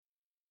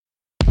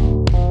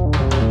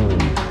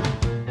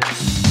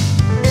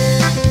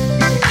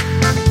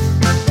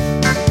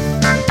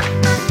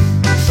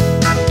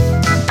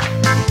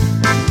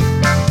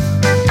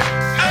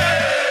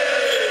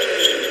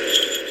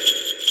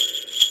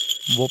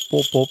Whoop,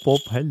 whoop, whoop,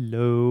 whoop.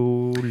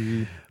 Hello.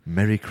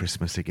 Merry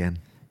Christmas again.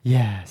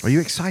 Yes. Are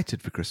you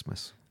excited for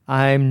Christmas?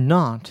 I'm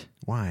not.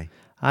 Why?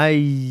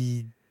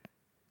 I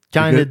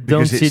kind of don't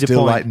because see it's the still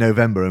point. like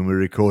November and we're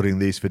recording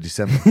these for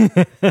December.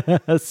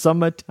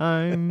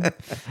 Summertime.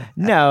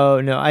 No,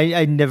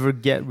 I never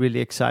get really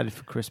excited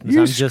for Christmas. You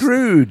I'm just.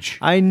 Scrooge.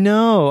 I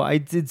know.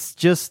 It's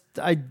just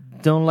I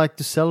don't like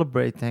to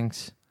celebrate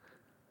things.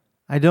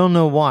 I don't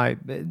know why.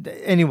 But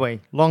anyway,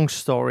 long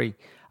story.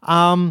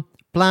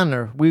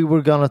 Planner. We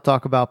were gonna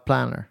talk about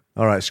Planner.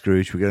 All right,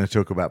 Scrooge, we're going to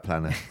talk about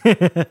Planner.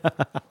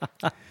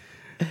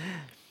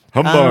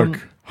 Humbug.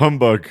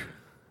 Humbug.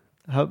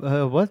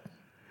 What?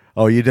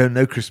 Oh, you don't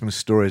know Christmas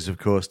stories, of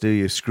course, do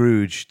you?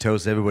 Scrooge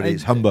tells everybody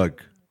it's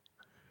humbug.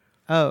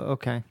 Oh,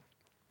 okay.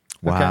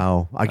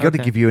 Wow. I got to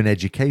Okay. give you an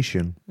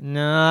education.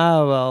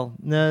 No, well,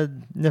 no,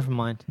 never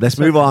mind. Let's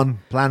move on.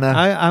 Planner.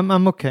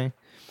 I'm okay.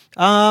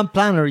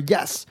 Planner,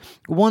 yes.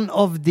 One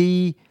of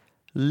the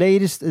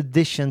latest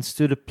additions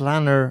to the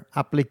Planner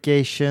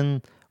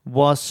application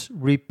was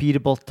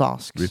repeatable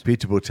tasks.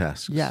 Repeatable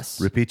tasks. Yes.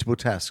 Repeatable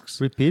tasks.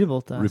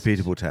 Repeatable tasks.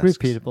 Repeatable tasks.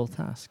 Repeatable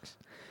tasks.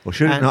 Or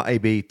should it And-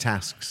 not be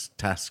tasks?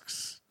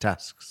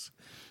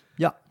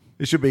 Yeah.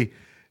 It should be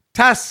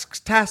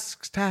tasks.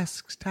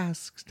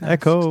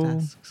 Echo.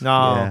 Tasks.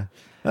 No. Yeah.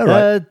 All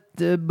right.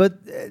 But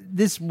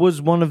this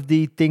was one of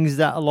the things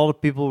that a lot of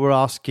people were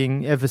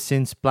asking ever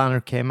since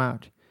Planner came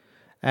out.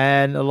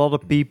 And a lot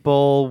of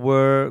people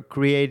were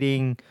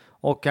creating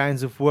all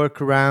kinds of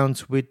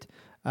workarounds with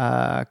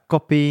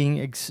copying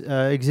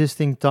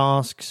existing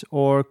tasks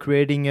or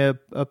creating a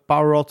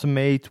Power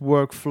Automate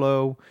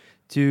workflow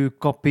to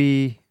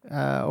copy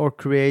or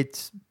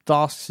create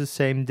tasks the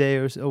same day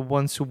or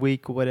once a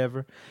week or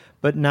whatever.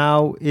 But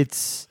now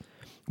it's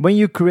when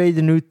you create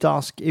a new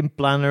task in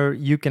Planner,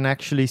 you can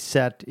actually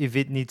set if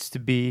it needs to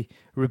be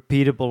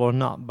repeatable or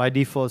not. By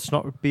default, it's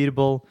not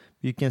repeatable.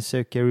 You can say,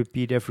 okay,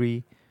 repeat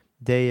every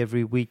day,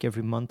 every week,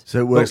 every month. So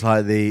it works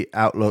like the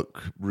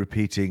Outlook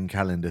repeating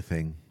calendar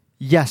thing.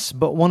 Yes,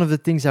 but one of the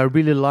things I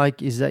really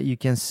like is that you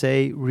can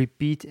say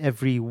repeat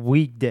every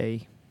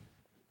weekday.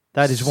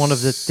 That is one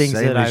of the things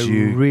Same that I as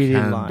you really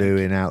can like. do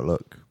in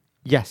Outlook.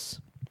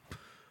 Yes.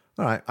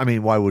 All right. I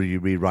mean, why would you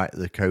rewrite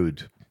the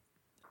code?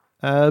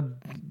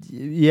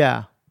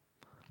 Yeah.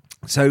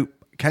 So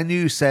can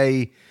you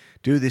say,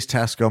 do this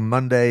task on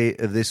Monday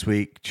of this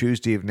week,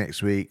 Tuesday of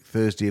next week,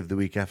 Thursday of the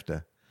week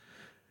after?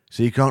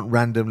 So you can't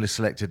randomly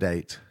select a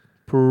date.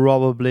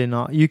 Probably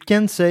not. You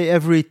can say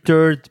every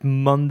third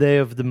Monday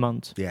of the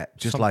month. Yeah,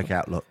 just Something. like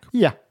Outlook.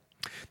 Yeah.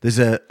 There's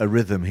a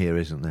rhythm here,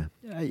 isn't there?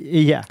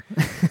 Yeah.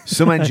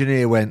 Some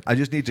engineer went, I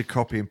just need to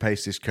copy and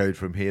paste this code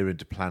from here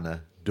into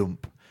Planner,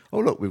 dump. Oh,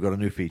 look, we've got a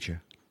new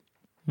feature.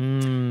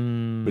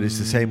 But it's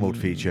the same old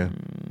feature.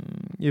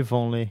 If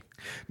only.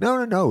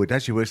 No. It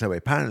actually works that way.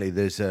 Apparently,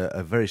 there's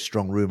a very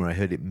strong rumor, I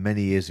heard it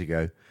many years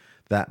ago,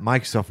 that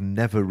Microsoft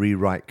never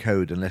rewrite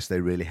code unless they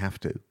really have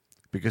to.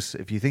 Because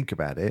if you think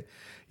about it,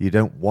 you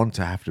don't want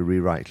to have to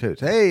rewrite code.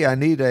 Hey, I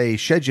need a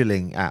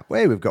scheduling app.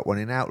 Hey, we've got one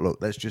in Outlook.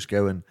 Let's just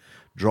go and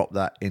drop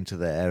that into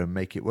there and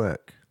make it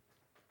work.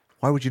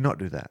 Why would you not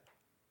do that?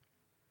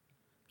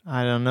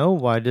 I don't know.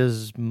 Why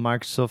does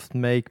Microsoft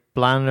make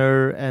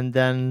Planner and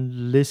then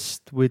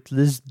list with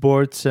list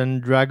boards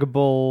and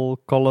draggable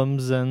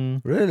columns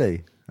and...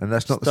 Really? And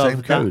that's not the Stuff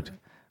same that- code?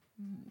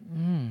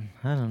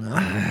 I don't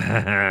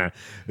know.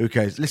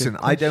 Okay, listen,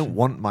 I don't question.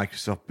 want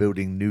Microsoft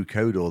building new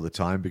code all the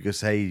time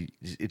because, hey,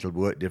 it'll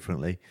work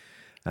differently.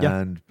 Yeah.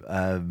 And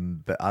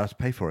but I'll have to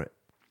pay for it.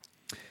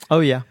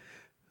 Oh, yeah.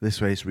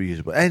 This way it's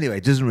reusable. Anyway,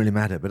 it doesn't really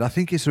matter, but I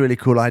think it's a really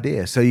cool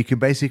idea. So you can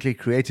basically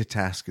create a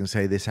task and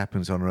say this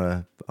happens on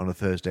a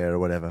Thursday or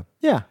whatever.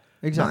 Yeah,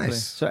 exactly.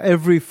 Nice. So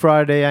every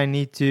Friday I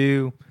need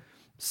to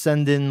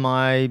send in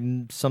my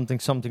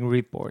something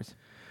report.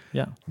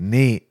 Yeah.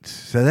 Neat.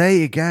 So there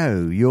you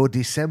go. Your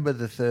December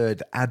the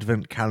 3rd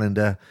Advent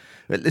calendar.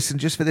 But listen,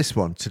 just for this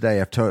one, today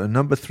I've told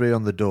number 3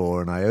 on the door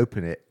and I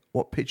open it.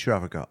 What picture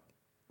have I got?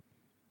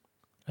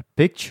 A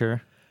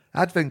picture?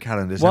 Advent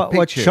calendars have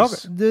What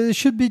pictures. there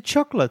should be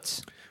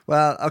chocolates.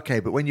 Well, okay,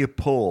 but when you're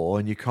poor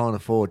and you can't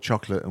afford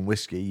chocolate and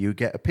whiskey, you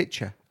get a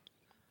picture.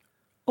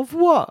 Of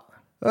what?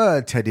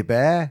 A teddy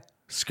bear,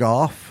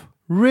 scarf.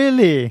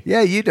 Really?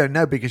 Yeah, you don't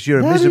know because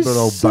you're a That is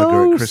miserable old so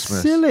bugger at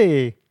Christmas.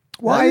 silly.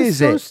 Why That is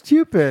so it?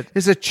 stupid?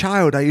 As a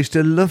child, I used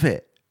to love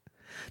it.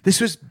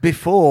 This was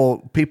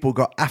before people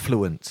got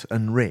affluent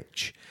and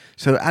rich.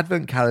 So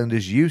Advent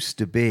calendars used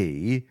to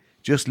be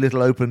just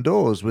little open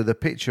doors with a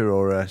picture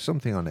or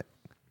something on it.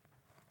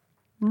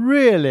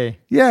 Really?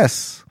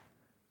 Yes.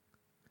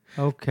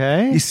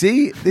 Okay. You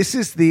see, this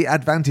is the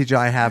advantage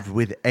I have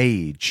with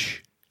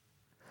age.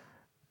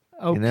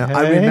 Okay. You know,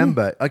 I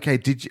remember. Okay,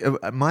 did you?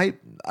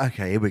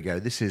 Okay, here we go.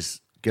 This is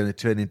going to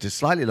turn into a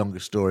slightly longer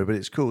story, but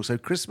it's cool. So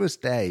Christmas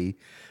Day,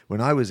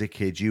 when I was a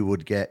kid, you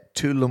would get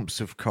 2 lumps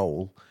of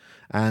coal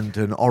and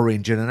an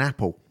orange and an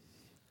apple,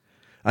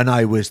 and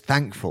I was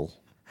thankful.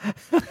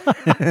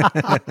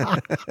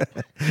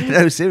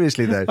 No,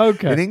 seriously though.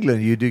 Okay. In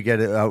England, you do get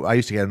it. I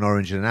used to get an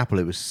orange and an apple.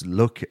 It was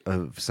luck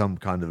of some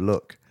kind of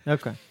luck.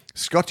 Okay.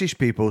 Scottish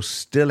people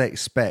still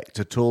expect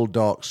a tall,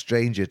 dark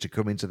stranger to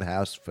come into the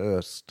house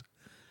first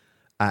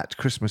at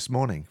Christmas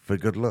morning for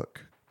good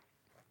luck.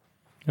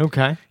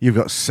 Okay. You've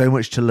got so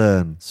much to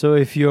learn. So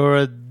if you're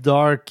a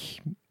dark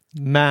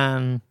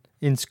man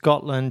in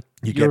Scotland,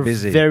 You you're get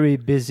busy. very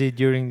busy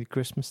during the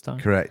Christmas time.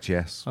 Correct,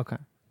 yes. Okay.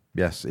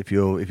 Yes, if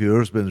your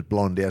husband's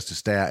blonde, he has to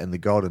stay out in the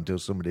garden until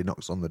somebody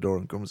knocks on the door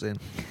and comes in.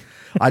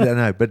 I don't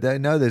know, but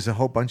no, there's a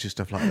whole bunch of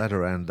stuff like that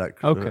around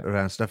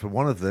around stuff. And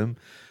one of them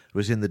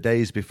was in the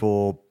days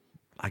before,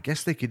 I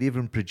guess they could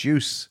even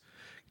produce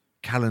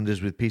calendars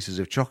with pieces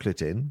of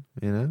chocolate in.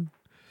 You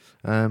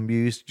know, you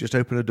used to just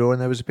open a door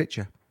and there was a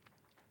picture.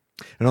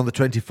 And on the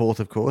 24th,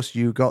 of course,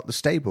 you got the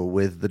stable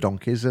with the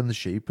donkeys and the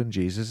sheep and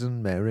Jesus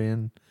and Mary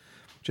and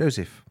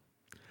Joseph.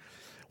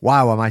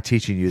 Wow, am I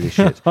teaching you this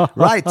shit?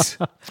 Right.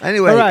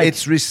 Anyway, Right.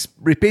 It's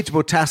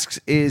Repeatable Tasks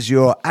is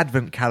your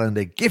Advent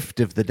calendar gift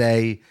of the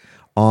day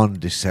on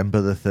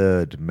December the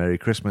 3rd. Merry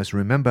Christmas.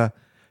 Remember,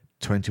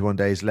 21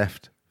 days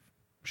left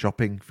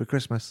shopping for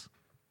Christmas.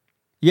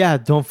 Yeah,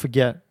 don't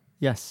forget.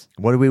 Yes.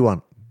 What do we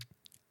want?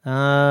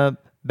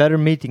 Better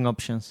meeting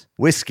options.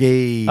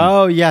 Whiskey.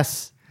 Oh,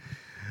 yes.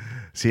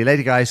 See you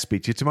later, guys.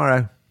 Speak to you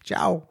tomorrow.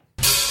 Ciao.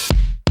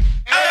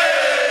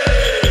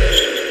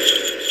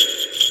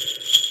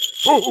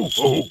 Ho,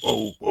 ho,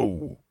 ho,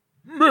 ho.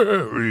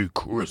 Merry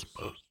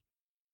Christmas.